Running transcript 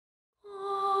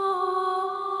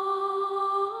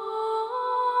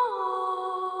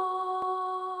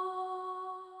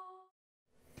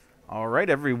Alright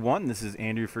everyone, this is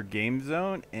Andrew for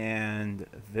GameZone, and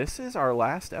this is our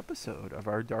last episode of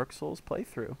our Dark Souls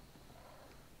playthrough.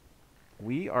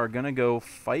 We are gonna go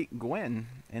fight Gwyn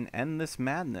and end this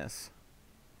madness.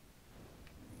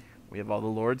 We have all the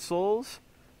Lord Souls.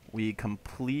 We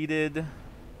completed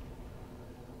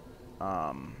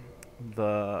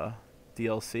the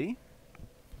DLC.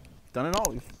 Done it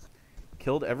all. We've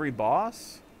killed every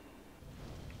boss.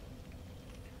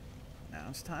 Now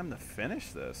it's time to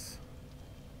finish this.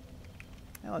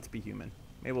 Now let's be human.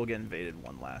 Maybe we'll get invaded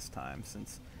one last time,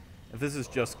 since if this is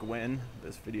just Gwyn,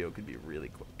 this video could be really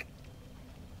quick.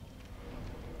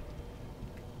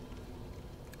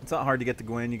 It's not hard to get to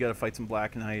Gwyn. You gotta fight some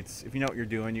Black Knights. If you know what you're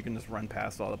doing, you can just run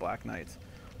past all the Black Knights.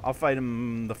 I'll fight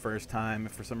them the first time.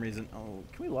 If for some reason... Oh,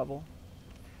 can we level?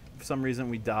 If for some reason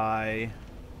we die...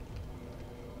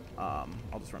 I'll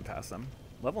just run past them.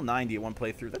 Level 90 at one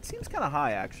playthrough. That seems kind of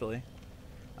high, actually.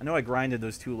 I know I grinded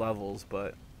those 2 levels,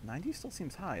 but 90 still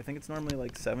seems high. I think it's normally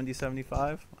like 70,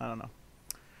 75. I don't know.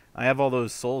 I have all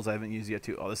those souls I haven't used yet,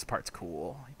 too. Oh, this part's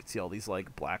cool. You can see all these,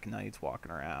 like, Black Knights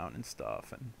walking around and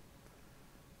stuff. And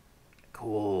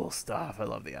cool stuff. I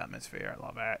love the atmosphere. I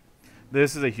love it.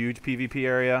 This is a huge PvP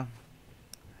area.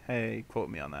 Hey, quote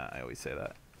me on that. I always say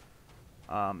that.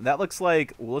 That looks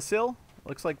like Ulasil.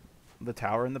 Looks like the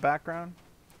tower in the background.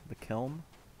 The kiln.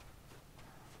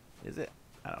 Is it?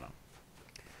 I don't know.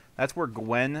 That's where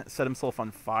Gwyn set himself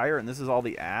on fire, and this is all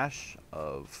the ash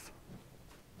of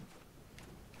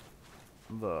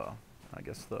the, I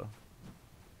guess the...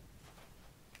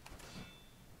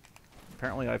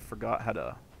 Apparently I forgot how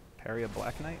to parry a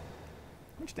Black Knight.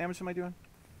 How much damage am I doing?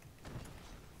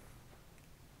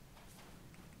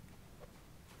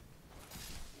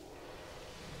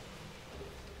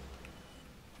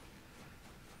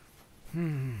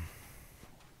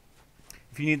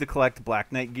 If you need to collect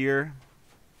Black Knight gear,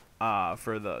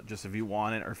 for the, just if you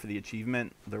want it, or for the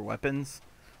achievement, their weapons,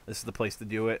 this is the place to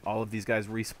do it. All of these guys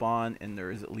respawn, and there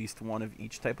is at least one of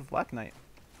each type of Black Knight.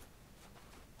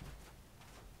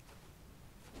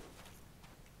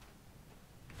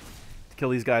 To kill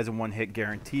these guys in one hit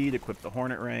guaranteed, equip the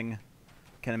Hornet Ring.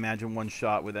 Can't imagine one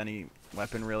shot with any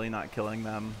weapon really not killing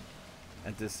them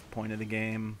at this point of the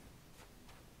game.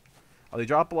 Oh, they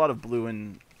drop a lot of blue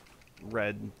and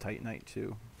red Titanite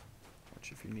too,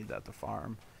 which if you need that to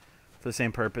farm. For the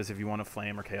same purpose, if you want a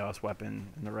flame or chaos weapon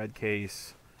in the red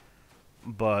case.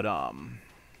 But,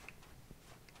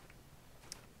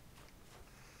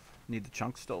 need the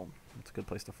chunk stole. It's a good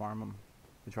place to farm them.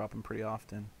 We drop them pretty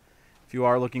often. If you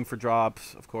are looking for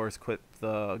drops, of course, equip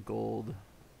the gold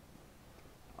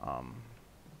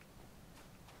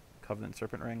Covenant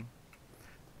Serpent Ring.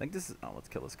 I think this is... Oh, let's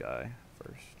kill this guy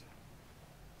first.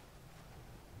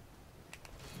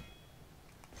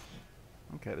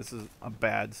 Okay, this is a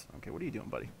bad... Okay, what are you doing,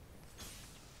 buddy?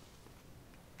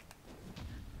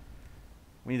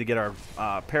 We need to get our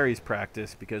parries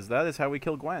practice, because that is how we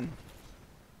kill Gwyn.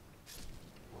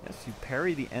 Yes, you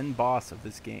parry the end boss of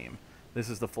this game. This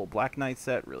is the full Black Knight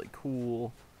set. Really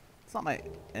cool. It's not my...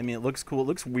 I mean, it looks cool. It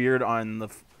looks weird on the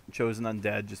Chosen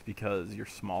Undead just because you're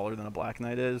smaller than a Black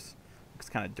Knight is. It's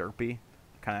kind of derpy.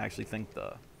 I kind of actually think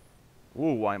the...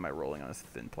 Ooh, why am I rolling on this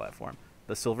thin platform?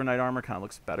 The Silver Knight armor kind of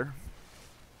looks better.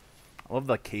 I love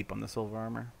the cape on the silver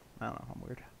armor. I don't know, I'm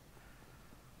weird.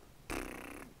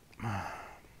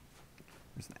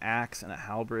 There's an axe and a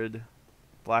halberd.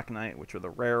 Black Knight, which are the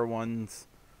rare ones.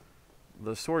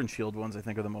 The sword and shield ones, I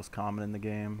think, are the most common in the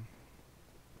game.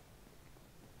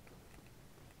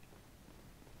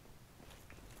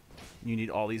 You need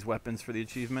all these weapons for the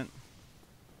achievement.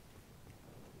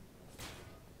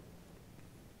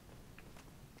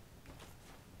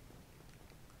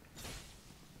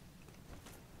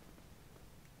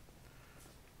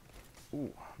 Ooh,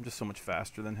 I'm just so much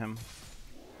faster than him.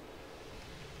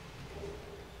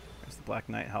 There's the Black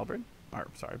Knight halberd. Or,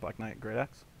 sorry, Black Knight great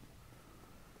axe.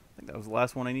 I think that was the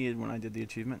last one I needed when I did the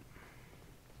achievement.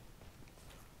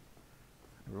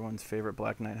 Everyone's favorite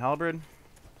Black Knight halberd,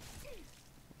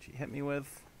 which he hit me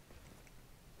with.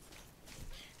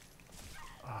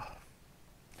 Oh.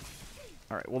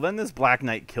 Alright, well then this Black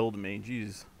Knight killed me.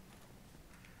 Jeez.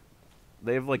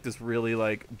 They have like this really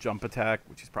like jump attack,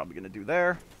 which he's probably going to do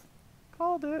there.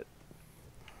 Called it.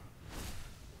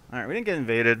 Alright, we didn't get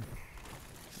invaded.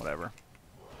 Whatever.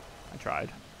 I tried.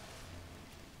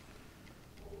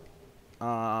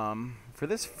 For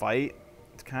this fight,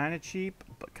 it's kind of cheap,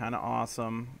 but kind of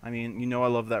awesome. I mean, you know I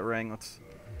love that ring. Let's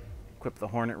equip the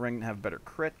Hornet Ring and have better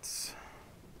crits.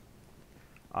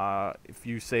 If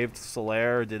you saved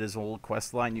Solaire, did his old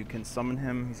quest line, you can summon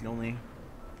him. He's the only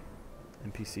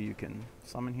NPC you can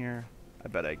summon here. I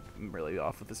bet I'm really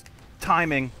off with this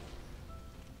timing.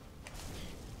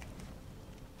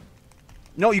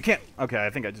 No, you can't. Okay, I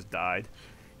think I just died.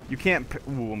 You can't.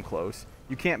 Ooh, I'm close.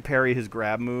 You can't parry his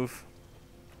grab move.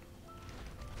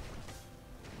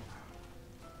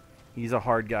 He's a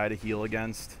hard guy to heal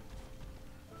against,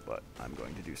 but I'm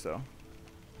going to do so.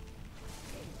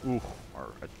 Ooh,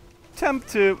 or attempt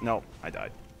to. No, I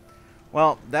died.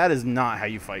 Well, that is not how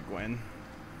you fight Gwyn.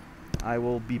 I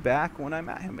will be back when I'm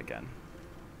at him again.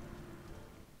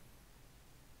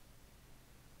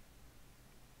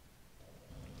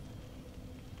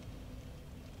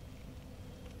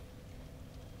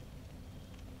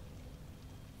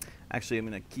 Actually, I'm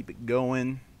going to keep it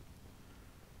going.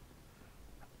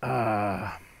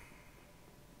 What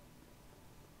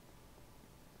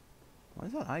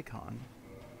is that icon?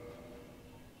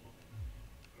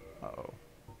 Uh-oh.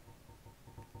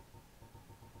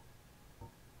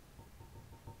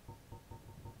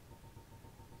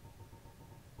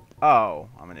 Oh,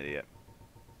 I'm an idiot.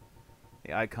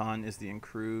 The icon is the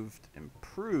improved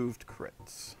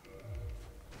crits.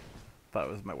 Thought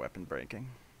it was my weapon breaking.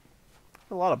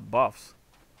 A lot of buffs.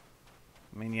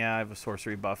 I mean, yeah, I have a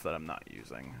sorcery buff that I'm not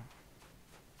using.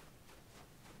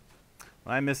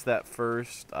 When I missed that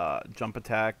first jump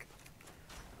attack,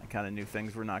 I kind of knew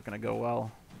things were not going to go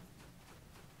well.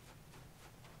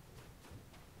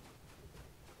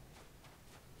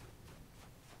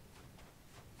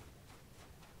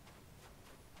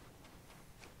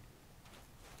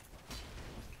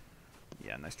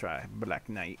 Yeah, nice try, Black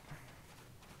Knight.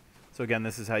 So again,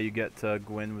 this is how you get to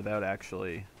Gwyn without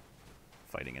actually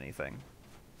fighting anything.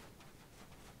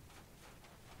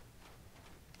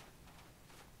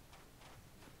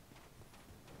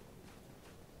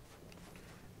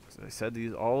 As I said,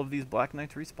 all of these Black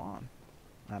Knights respawn.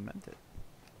 I meant it.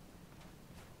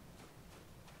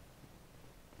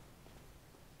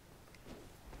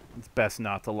 It's best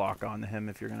not to lock onto him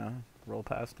if you're gonna roll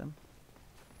past him.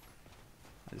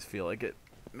 I just feel like it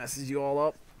messes you all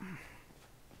up.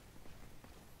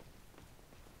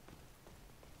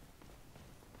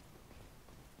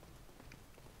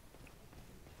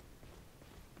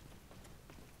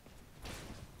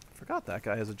 Forgot that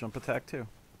guy has a jump attack too.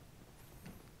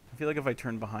 I feel like if I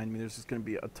turn behind me, there's just going to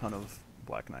be a ton of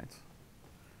Black Knights.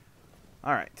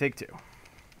 Alright, take two.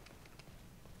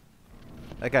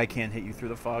 That guy can't hit you through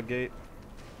the fog gate.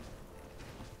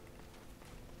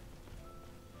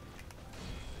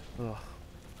 Ugh.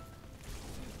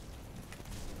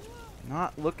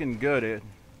 Not looking good. Yeah,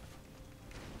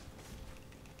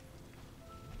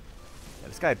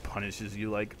 this guy punishes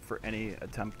you like for any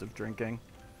attempt of drinking.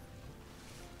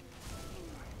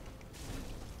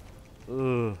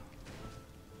 Ugh.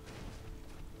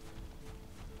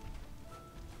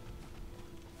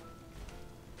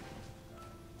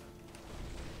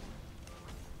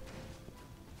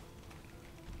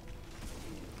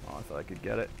 Oh, I thought I could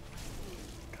get it.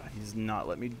 God, he's not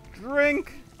letting me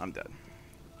drink. I'm dead.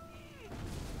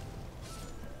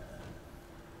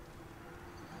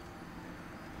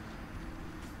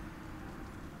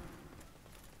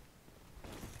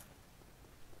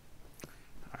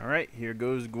 Alright, here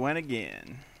goes Gwyn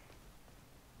again.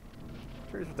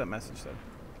 Curious what that message said.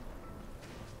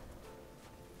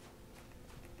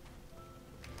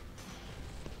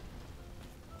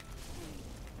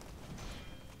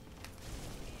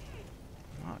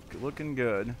 Not looking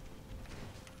good.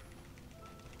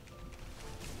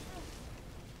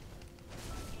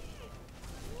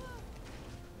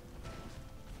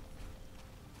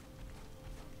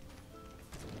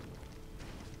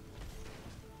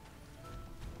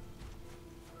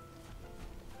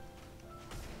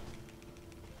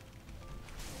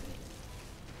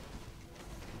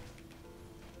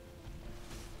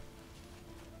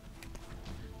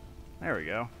 There we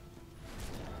go.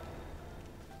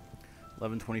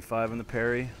 1125 on the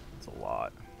parry. That's a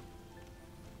lot.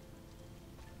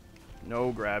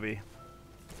 No grabby.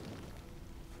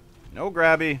 No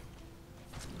grabby.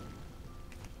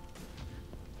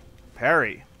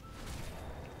 Parry.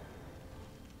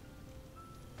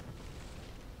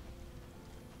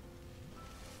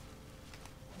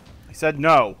 I said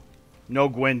no. No,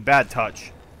 Gwyn. Bad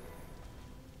touch.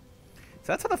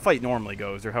 So that's how the fight normally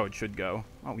goes, or how it should go.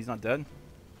 Oh, he's not dead?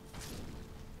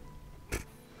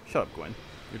 Shut up, Gwyn.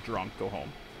 You're drunk. Go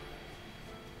home.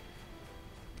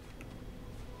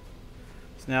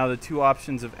 So now the two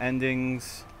options of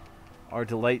endings are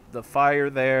to light the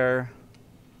fire there,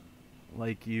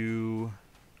 like Gwyn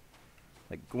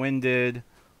did,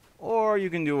 or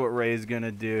you can do what Ray's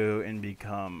gonna do and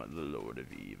become the Lord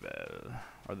of Evil,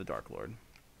 or the Dark Lord.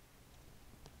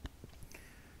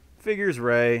 Figures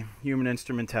Ray, human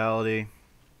instrumentality.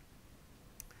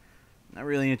 Not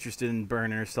really interested in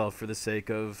burning herself for the sake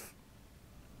of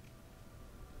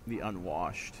the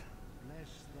unwashed.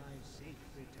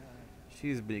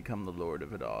 She's become the lord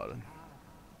of it all.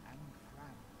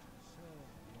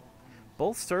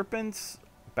 Both serpents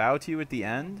bow to you at the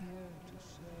end.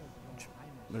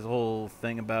 There's a whole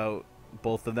thing about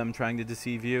both of them trying to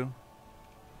deceive you.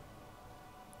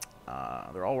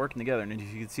 They're all working together, and as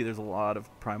you can see, there's a lot of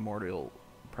primordial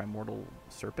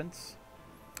serpents.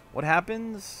 What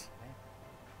happens?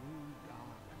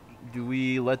 Do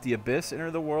we let the abyss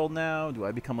enter the world now? Do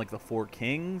I become like the Four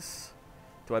Kings?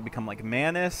 Do I become like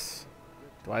Manus?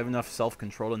 Do I have enough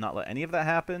self-control to not let any of that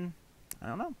happen? I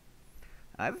don't know.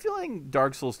 I have a feeling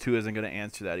Dark Souls 2 isn't going to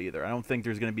answer that either. I don't think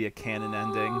there's going to be a canon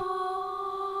ending.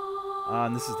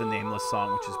 And this is the Nameless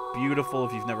song, which is beautiful.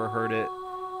 If you've never heard it,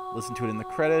 listen to it in the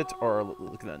credits or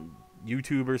look at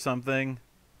YouTube or something.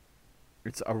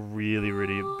 It's a really,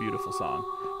 really beautiful song.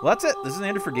 Well, that's it. This is the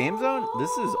end for GameZone. This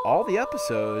is all the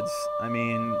episodes. I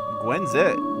mean, Gwyn's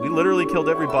it. We literally killed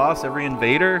every boss, every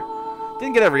invader.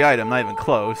 Didn't get every item, not even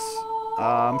close.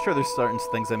 I'm sure there's certain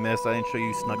things I missed. I didn't show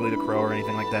you Snuggly the Crow or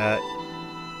anything like that.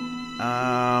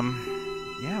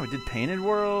 Yeah, we did Painted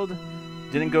World.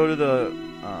 Didn't go to the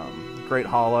Great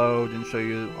Hollow. Didn't show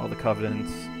you all the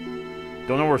Covenants.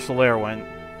 Don't know where Solaire went.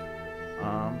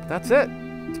 But that's it.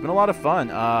 It's been a lot of fun.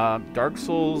 Dark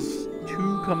Souls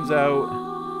 2 comes out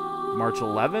March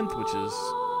 11th, which is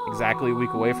exactly a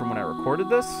week away from when I recorded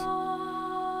this.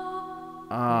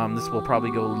 This will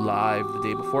probably go live the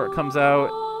day before it comes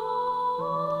out.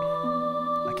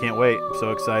 I can't wait. I'm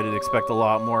so excited. Expect a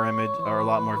lot more a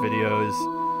lot more videos,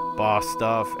 boss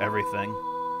stuff, everything.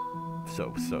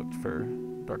 So stoked for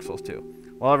Dark Souls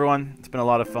 2. Well, everyone, it's been a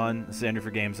lot of fun. This is Andrew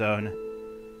for GameZone.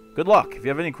 Good luck. If you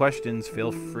have any questions,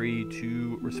 feel free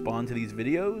to respond to these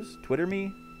videos. Twitter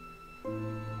me.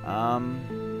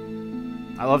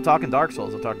 I love talking Dark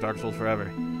Souls. I'll talk Dark Souls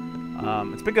forever.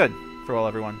 It's been good. Farewell,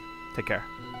 everyone. Take care.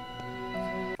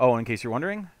 Oh, and in case you're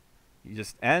wondering, it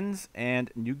just ends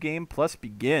and New Game Plus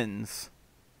begins.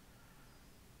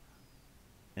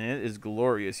 And it is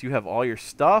glorious. You have all your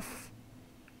stuff.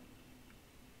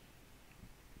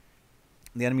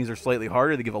 The enemies are slightly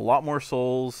harder. They give a lot more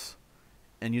souls.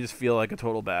 And you just feel like a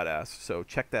total badass. So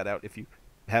check that out if you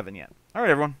haven't yet. All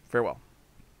right, everyone. Farewell.